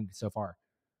or have been so far.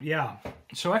 Yeah.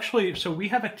 So actually, we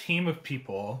have a team of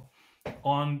people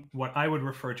on what I would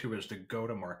refer to as the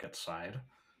go-to-market side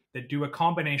that do a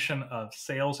combination of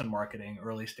sales and marketing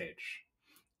early stage.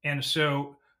 And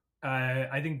so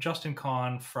I think Justin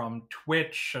Kahn from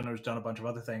Twitch, and who's done a bunch of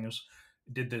other things,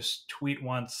 did this tweet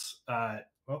once. The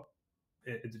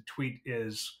tweet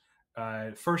is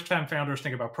first time founders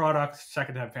think about product,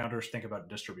 second time founders think about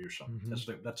distribution.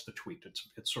 Mm-hmm. That's the tweet.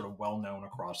 It's sort of well known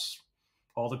across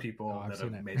all the people that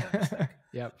have made that mistake.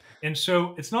 Yep. And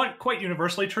so it's not quite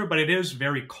universally true, but it is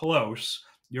very close.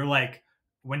 You're like,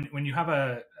 when you have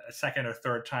a second or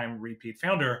third time repeat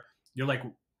founder, you're like,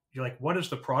 what is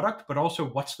the product? But also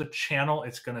what's the channel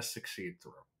it's going to succeed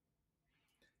through?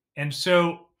 And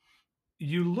so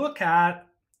you look at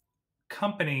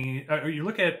companies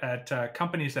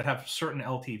that have certain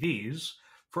LTVs.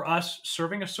 For us,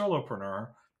 serving a solopreneur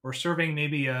or serving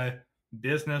maybe a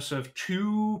business of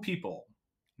 2 people,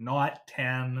 not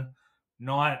 10,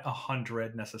 not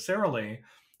 100 necessarily,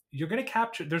 you're going to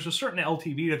capture, there's a certain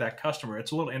LTV to that customer.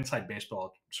 It's a little inside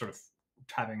baseball sort of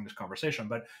having this conversation,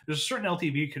 but there's a certain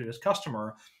LTV to this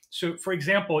customer. So for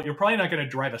example, you're probably not going to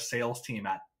drive a sales team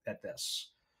at this.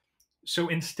 So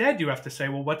instead you have to say,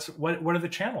 well, what are the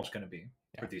channels going to be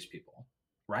for these people?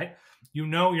 Right? You're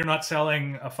not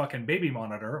selling a fucking baby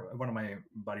monitor. One of my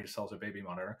buddies sells a baby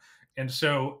monitor. And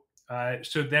so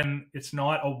then it's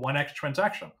not a 1x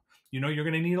transaction. You're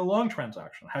going to need a long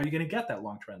transaction. How are you going to get that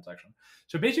long transaction?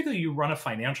 So basically you run a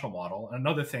financial model,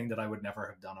 another thing that I would never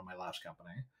have done in my last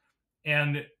company.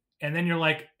 And then you're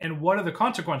like, and what are the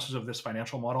consequences of this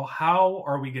financial model? How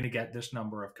are we going to get this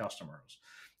number of customers?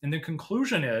 And the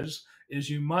conclusion is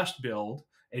you must build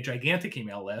a gigantic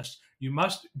email list. You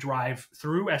must drive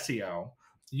through SEO.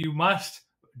 You must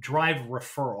drive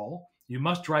referral. You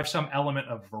must drive some element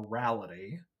of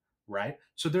virality, right?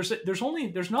 So there's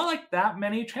not like that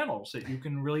many channels that you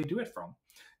can really do it from.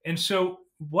 And so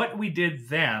what we did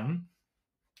then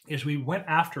is we went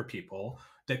after people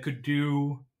that could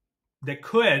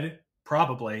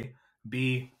probably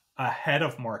be ahead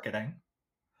of marketing,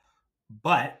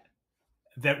 but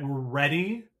that were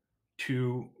ready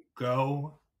to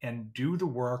go and do the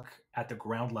work at the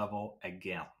ground level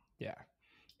again. Yeah.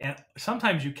 And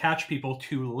sometimes you catch people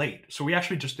too late. So we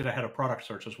actually just did a head of product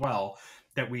search as well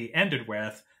that we ended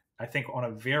with, I think, on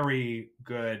a very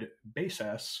good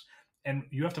basis. And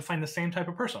you have to find the same type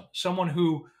of person, someone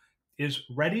who is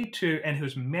ready to, and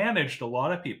who's managed a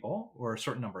lot of people or a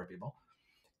certain number of people,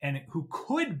 and who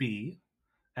could be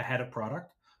a head of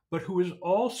product, but who is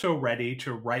also ready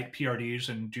to write PRDs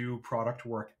and do product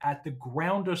work at the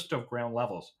groundest of ground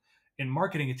levels. In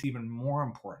marketing, it's even more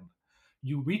important.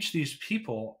 You reach these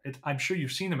people, I'm sure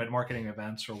you've seen them at marketing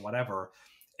events or whatever,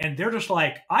 and they're just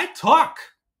like, I talk.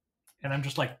 And I'm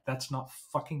just like, that's not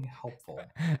fucking helpful.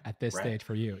 At this right? stage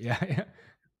for you. Yeah.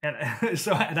 And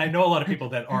so, and I know a lot of people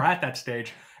that are at that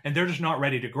stage and they're just not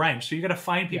ready to grind. So you got to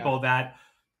find people that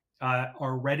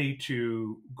are ready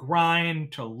to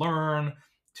grind, to learn,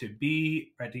 to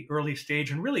be at the early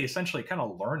stage and really essentially kind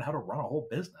of learn how to run a whole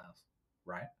business.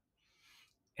 Right.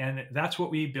 And that's what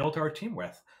we built our team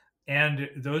with. And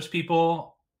those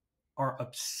people are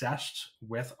obsessed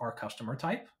with our customer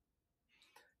type.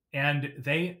 And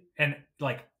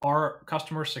like our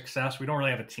customer success, we don't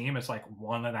really have a team. It's like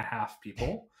 1.5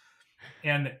 people.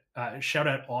 And shout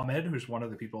out Ahmed, who's one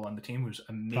of the people on the team who's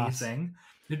amazing.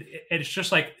 It's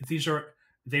just like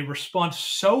they respond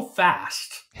so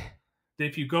fast that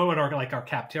if you go at our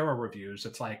Capterra reviews,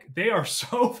 it's like they are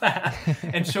so fast.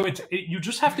 And so you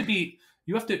just have to be,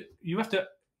 you have to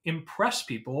impress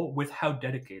people with how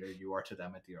dedicated you are to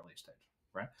them at the early stage.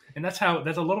 Right. And that's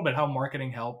a little bit how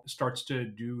marketing help starts to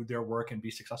do their work and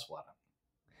be successful at it.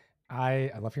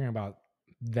 I love hearing about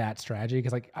that strategy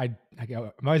because like I'm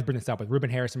always bringing this up with Ruben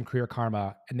Harris from Career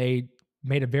Karma, and they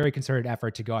made a very concerted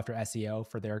effort to go after SEO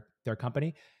for their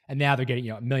company, and now they're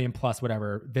getting 1 million plus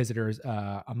whatever visitors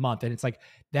a month, and it's like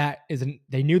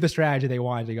they knew the strategy they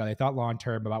wanted to go. They thought long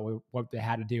term about what they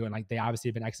had to do, and like they obviously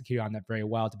have been executing on that very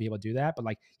well to be able to do that. But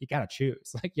like you gotta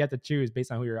choose, like you have to choose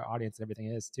based on who your audience and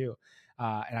everything is too.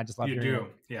 And I just love hearing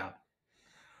yeah.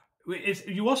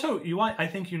 I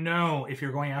think if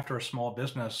you're going after a small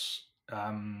business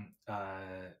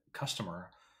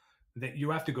customer, that you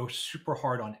have to go super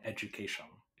hard on education.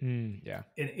 Yeah.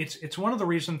 It's one of the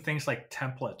reasons things like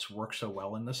templates work so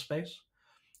well in this space.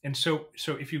 And so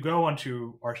if you go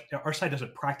onto our site is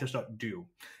at practice.do.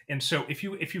 And so if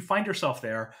you find yourself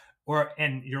there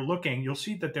and you're looking, you'll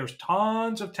see that there's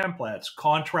tons of templates,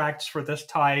 contracts for this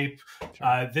type,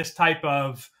 this type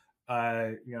of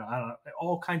I don't know,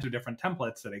 all kinds of different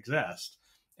templates that exist.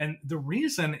 And the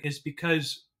reason is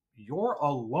because you're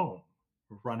alone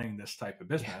running this type of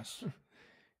business.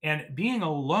 And being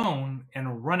alone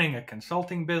and running a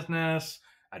consulting business,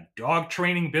 a dog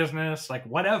training business, like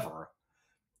whatever,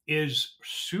 is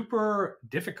super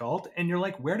difficult. And you're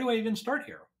like, where do I even start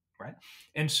here? Right.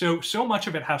 And so much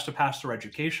of it has to pass through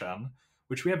education,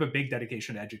 which we have a big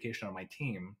dedication to education on my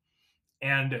team.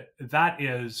 And that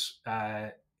is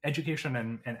education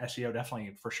and SEO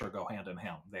definitely for sure go hand in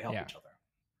hand. They help each other.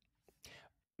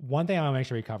 One thing I want to make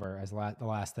sure we cover as the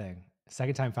last thing,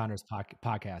 Second Time Founders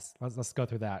podcast. Let's go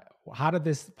through that. How did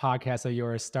this podcast of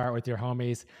yours start with your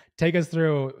homies? Take us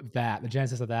through that, the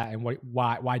genesis of that, and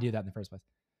why do that in the first place?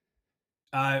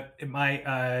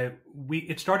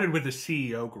 It started with the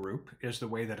CEO group is the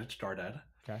way that it started.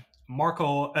 Okay.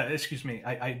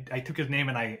 I took his name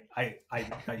and I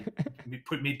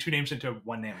made 2 names into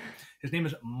one name. His name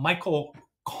is Michael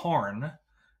Karn,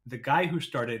 the guy who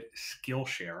started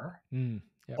Skillshare,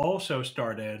 also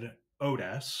started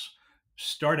Otis,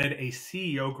 started a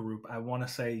CEO group, I want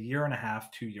to say 1.5 years,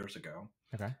 2 years ago.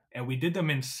 Okay. And we did them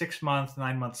in 6-month,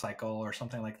 9-month cycle or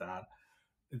something like that.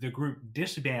 The group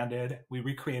disbanded. We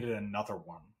recreated another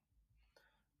one.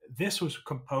 This was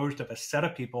composed of a set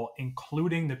of people,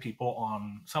 including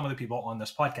some of the people on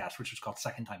this podcast, which is called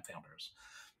Second Time Founders.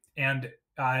 And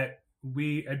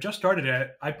we had just started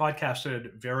it. I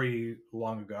podcasted very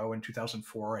long ago in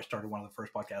 2004. I started one of the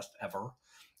first podcasts ever.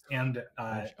 And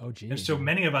so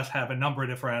many of us have a number of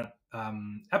different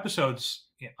episodes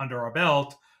under our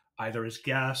belt, either as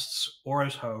guests or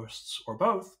as hosts or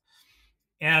both.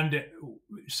 And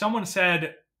someone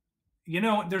said,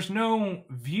 there's no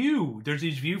view. There's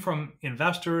these views from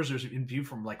investors. There's a view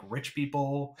from like rich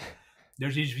people.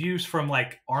 There's these views from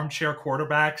like armchair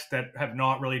quarterbacks that have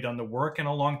not really done the work in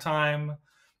a long time.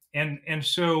 And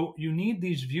so you need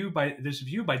this view by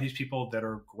these people that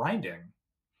are grinding.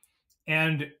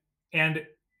 And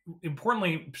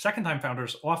importantly, second time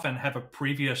founders often have a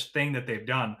previous thing that they've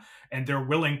done, and they're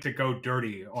willing to go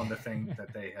dirty on the thing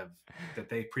that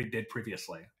they did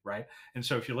previously, right? And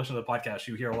so if you listen to the podcast,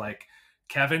 you hear like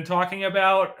Kevin talking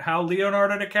about how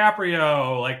Leonardo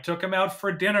DiCaprio like took him out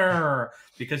for dinner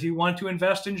because he wanted to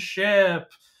invest in SHIP.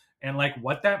 and like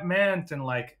what that meant, and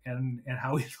like and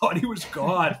how he thought he was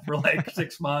God for like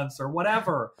 6 months or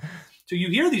whatever. So you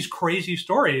hear these crazy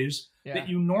stories that Yeah.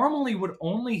 you normally would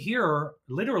only hear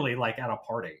literally like at a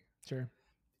party. Sure.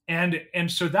 And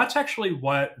so that's actually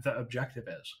what the objective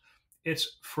is.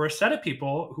 It's for a set of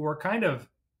people who are kind of,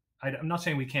 I'm not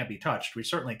saying we can't be touched. We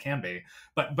certainly can be,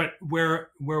 but we're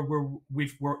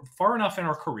far enough in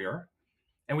our career,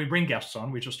 and we bring guests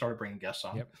on. We just started bringing guests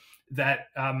on Yep. that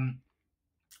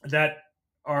that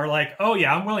are like, oh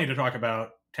yeah, I'm willing to talk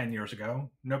about 10 years ago,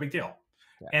 no big deal,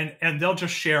 Yeah. and they'll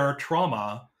just share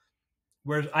trauma.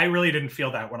 Whereas I really didn't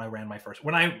feel that when I ran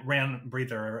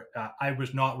Breather, I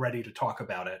was not ready to talk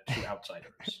about it to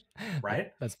outsiders,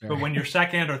 right? That's fair. But when your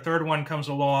second or third one comes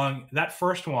along, that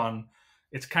first one,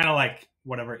 it's kind of like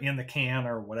whatever in the can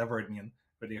or whatever it means,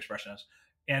 what the expression is,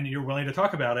 and you're willing to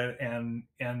talk about it and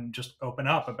just open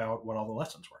up about what all the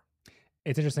lessons were.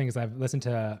 It's interesting because I've listened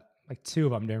to like two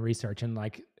of them doing research, and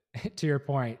like to your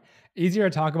point, easier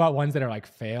to talk about ones that are like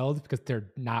failed because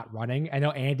they're not running. I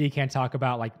know Andy can't talk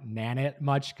about like Nanit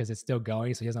much because it's still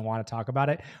going, so he doesn't want to talk about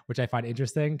it, which I find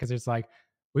interesting because it's like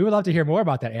we would love to hear more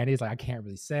about that. Andy's like, I can't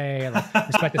really say, like,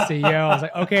 respect the CEO. I was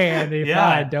like, okay, Andy,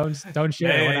 Yeah. fine, don't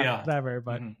share, Yeah. whatever.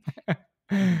 But Mhm.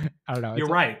 I don't know. You're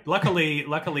right.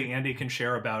 Luckily, Andy can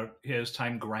share about his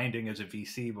time grinding as a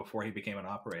VC before he became an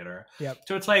operator. Yep.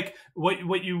 So it's like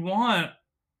what you want.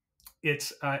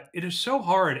 It is so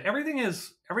hard. Everything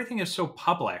is so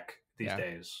public these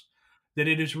days that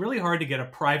it is really hard to get a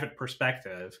private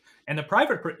perspective. And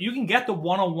the you can get the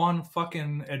 101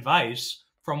 fucking advice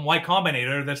from Y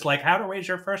Combinator that's like how to raise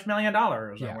your first $1 million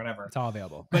or whatever. It's all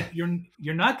available. But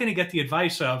you're not going to get the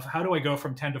advice of how do I go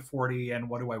from 10 to 40 and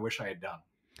what do I wish I had done.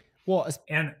 Well,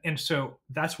 and so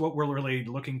that's what we're really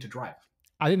looking to drive.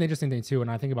 I think the interesting thing too, when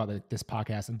I think about this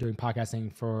podcast, I'm doing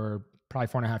podcasting for probably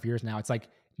 4.5 years now. It's like,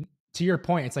 to your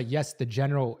point, it's like, yes, the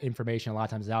general information a lot of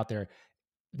times is out there.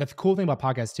 The cool thing about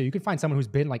podcasts too, you can find someone who's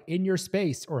been like in your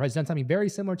space or has done something very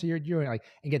similar to you're doing, like,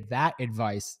 and get that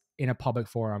advice in a public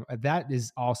forum. That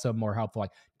is also more helpful.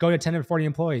 Like going to 10 to 40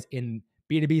 employees in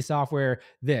B2B software,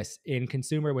 this in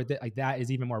consumer with it, like that is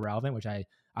even more relevant, which I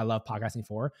love podcasting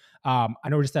for. I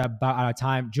know we're just about out of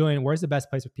time. Julian, where's the best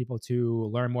place for people to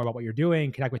learn more about what you're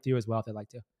doing, connect with you as well if they'd like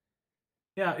to?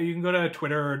 Yeah, you can go to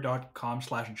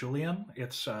twitter.com/Julien.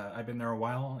 It's I've been there a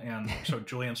while, and so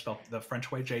Julien spelled the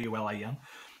French way, Julien.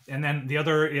 And then the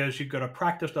other is you go to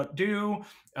practice.do,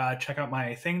 check out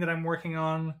my thing that I'm working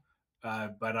on.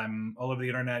 But I'm all over the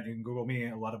internet. You can Google me.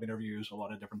 A lot of interviews, a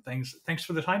lot of different things. Thanks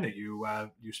for the time that you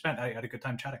spent. I had a good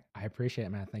time chatting. I appreciate it,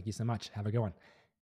 man. Thank you so much. Have a good one.